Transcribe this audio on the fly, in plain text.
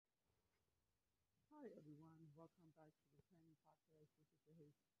welcome back to the Training Podcast. This is your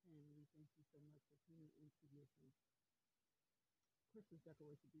host, Tammy. Thank you so much for tuning in to listen. Christmas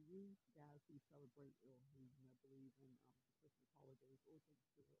decoration. Do you guys who celebrate or who believe in the Christmas holidays or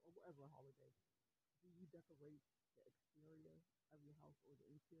Thanksgiving or whatever holiday, do you decorate the exterior of your house or the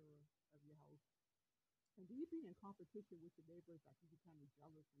interior of your house? And do you be in competition with your neighbors? Like you become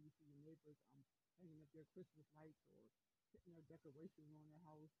jealous when you see your neighbors hanging up their Christmas lights or putting their decorations on their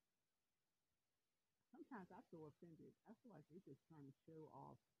house. Sometimes I feel offended. I feel like they're just trying to show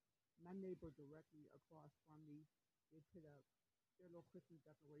off. My neighbor directly across from me, they put up their little Christmas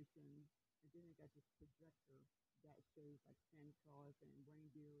decorations, and then they got this projector that shows like Santa Claus and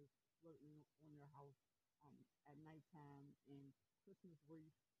reindeers floating on their house at nighttime and Christmas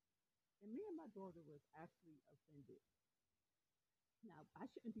wreath. And me and my daughter was actually offended. Now, I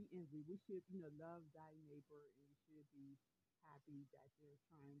shouldn't be envy. We should, love thy neighbor, and we should be happy that they're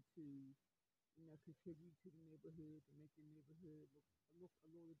trying to contribute to the neighborhood to make the neighborhood look a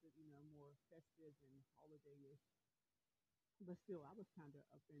little bit, more festive and holiday-ish. But still, I was kind of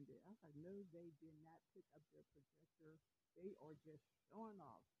offended. I was like, no, they did not pick up their projector. They are just showing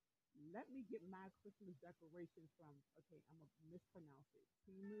off. Let me get my Christmas decorations from, okay, I'm going to mispronounce it,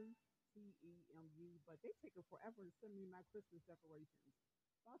 Timu, Temu, but they take it forever to send me my Christmas decorations.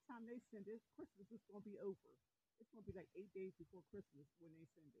 By the time they send it, Christmas is going to be over. It's going to be like 8 days before Christmas when they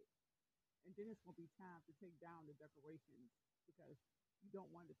send it. And then it's going to be time to take down the decorations because you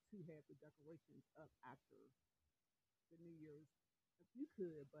don't want to have the decorations up after the New Year's. If you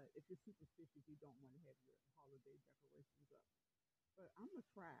could, but if you're superstitious, you don't want to have your holiday decorations up. But I'm gonna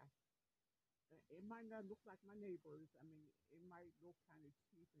try. It might not look like my neighbors. I mean, it might look kind of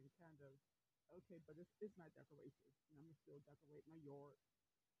cheap and kind of okay, but it's not decorations. And I'm gonna still decorate my yard.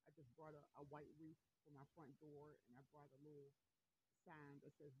 I just brought a white wreath for my front door, and I brought a little sign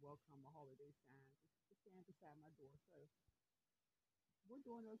that says "Welcome," a holiday sign, just to stand beside my door. So we're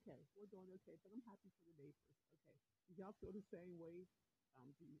doing okay. We're doing okay, but I'm happy for the neighbors. Okay, do y'all feel the same way?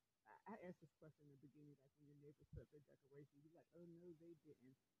 Do you, I asked this question in the beginning, like when your neighbors put up their decorations, you're like, oh no, they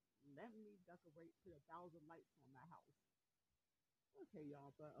didn't. Let me decorate, put 1,000 lights on my house. Okay,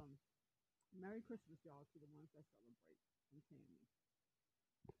 y'all, but Merry Christmas, y'all, to the ones that celebrate. I'm Tammy.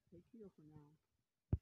 Take care for now.